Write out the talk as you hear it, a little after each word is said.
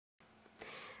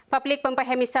Public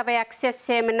pampahemisa via access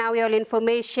menawil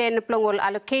information plongol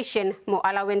allocation mo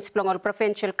allowance plongol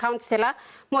Provincial Councillor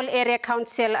mo area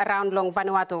council around long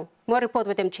Vanuatu. More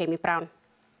report with them Jamie Brown.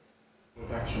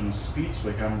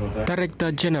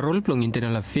 Director General plong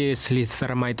Internal Affairs Leith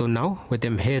Veremaito now with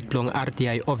them head plong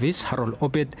RTI office Harold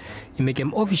Obed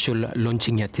imekem official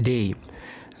launching ya today.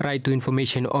 Right to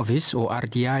Information Office or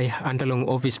RTI andalong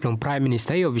office plong Prime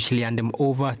Minister officially hand them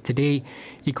over today.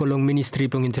 Ikolong Ministry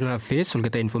plong Internal Affairs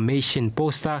ulgata information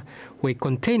poster we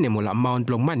contain mo amount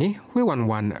plong money we one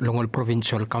longol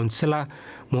Provincial Councillor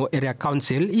mo area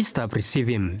council is stop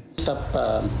receiving.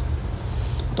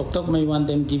 Tok may want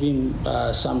them give him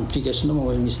some figures no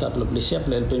mo Mr. Publicia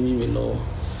play me lo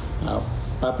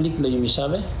public lo yumi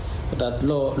sabe that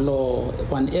lo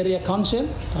one area council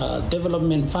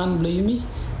development fund lo yumi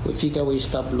we figure we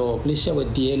stop lo Publicia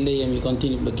with DLA and we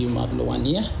continue to give out lo 1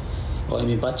 year or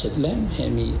we budget them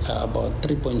about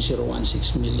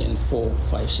 3.016 million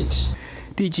 456.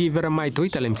 DG Veremaito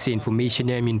italem se information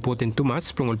ya important to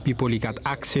mas plongol people got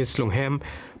access long hem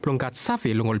plongat safe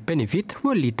longol benefit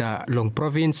walita long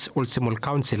province ol semol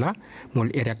councillor mol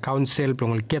area council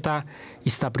plongol keta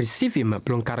istap receiving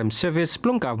plong karam service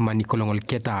plong government ikolongol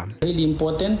keta. Really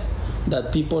important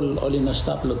that people all in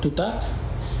stop lo tutak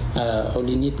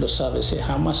only need lo service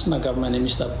how much na government em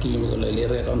stop kilimigol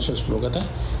area councils plogata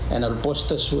and all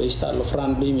posters we start lo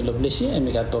front bi mi lo blesi and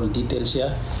we got all details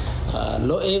ya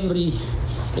lo every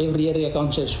area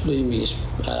council is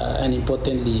and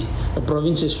importantly the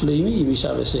provinces we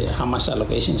service how much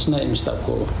allocations na em stop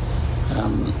ko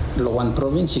lo one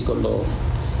province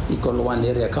equal one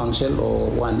area council or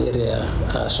one area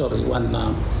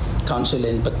one council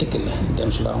in particular in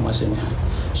terms of how much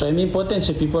so it's important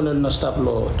so people will not stop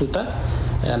lo tuta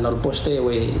and all post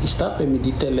we stop and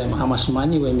detail them how much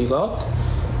money we got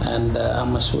and how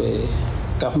much we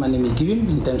government we give him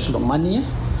in terms of money.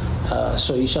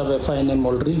 So you shall find them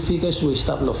all real figures. We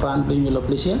start the front we will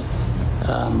place here.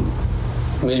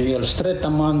 When we will straight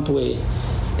amount we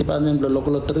department of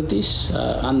local authorities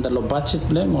under the budget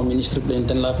plan or Ministry of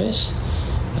Internal Affairs.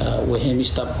 We have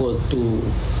start go to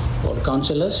all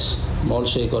councillors,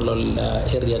 also all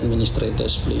area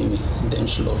administrators in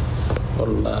terms of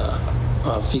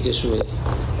all figures we.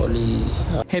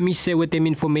 Hemi say with them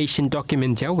information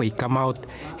document we come out.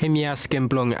 Hemi ask them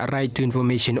plong right to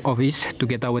information office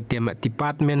together with them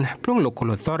department plong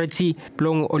local authority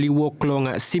plong oli work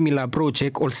plong similar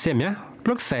project all semia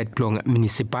plong side plong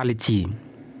municipality.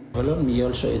 Well, me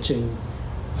also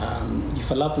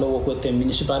if I work with the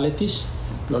municipalities,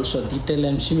 also detail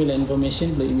and similar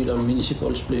information plong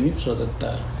municipals plong so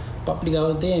that public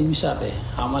out there we sabe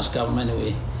how much government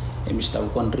we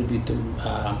start contribute to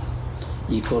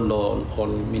equal all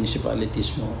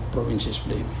municipalities mo provinces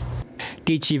play.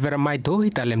 DG Veremaito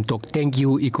italem tok thank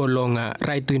you ikolong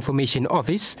right to information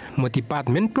office mo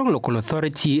department plong local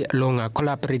authority long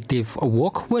collaborative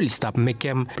work will stop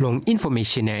makem plong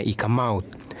information come out.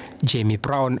 Jamie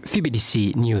Brown,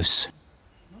 VBTC News.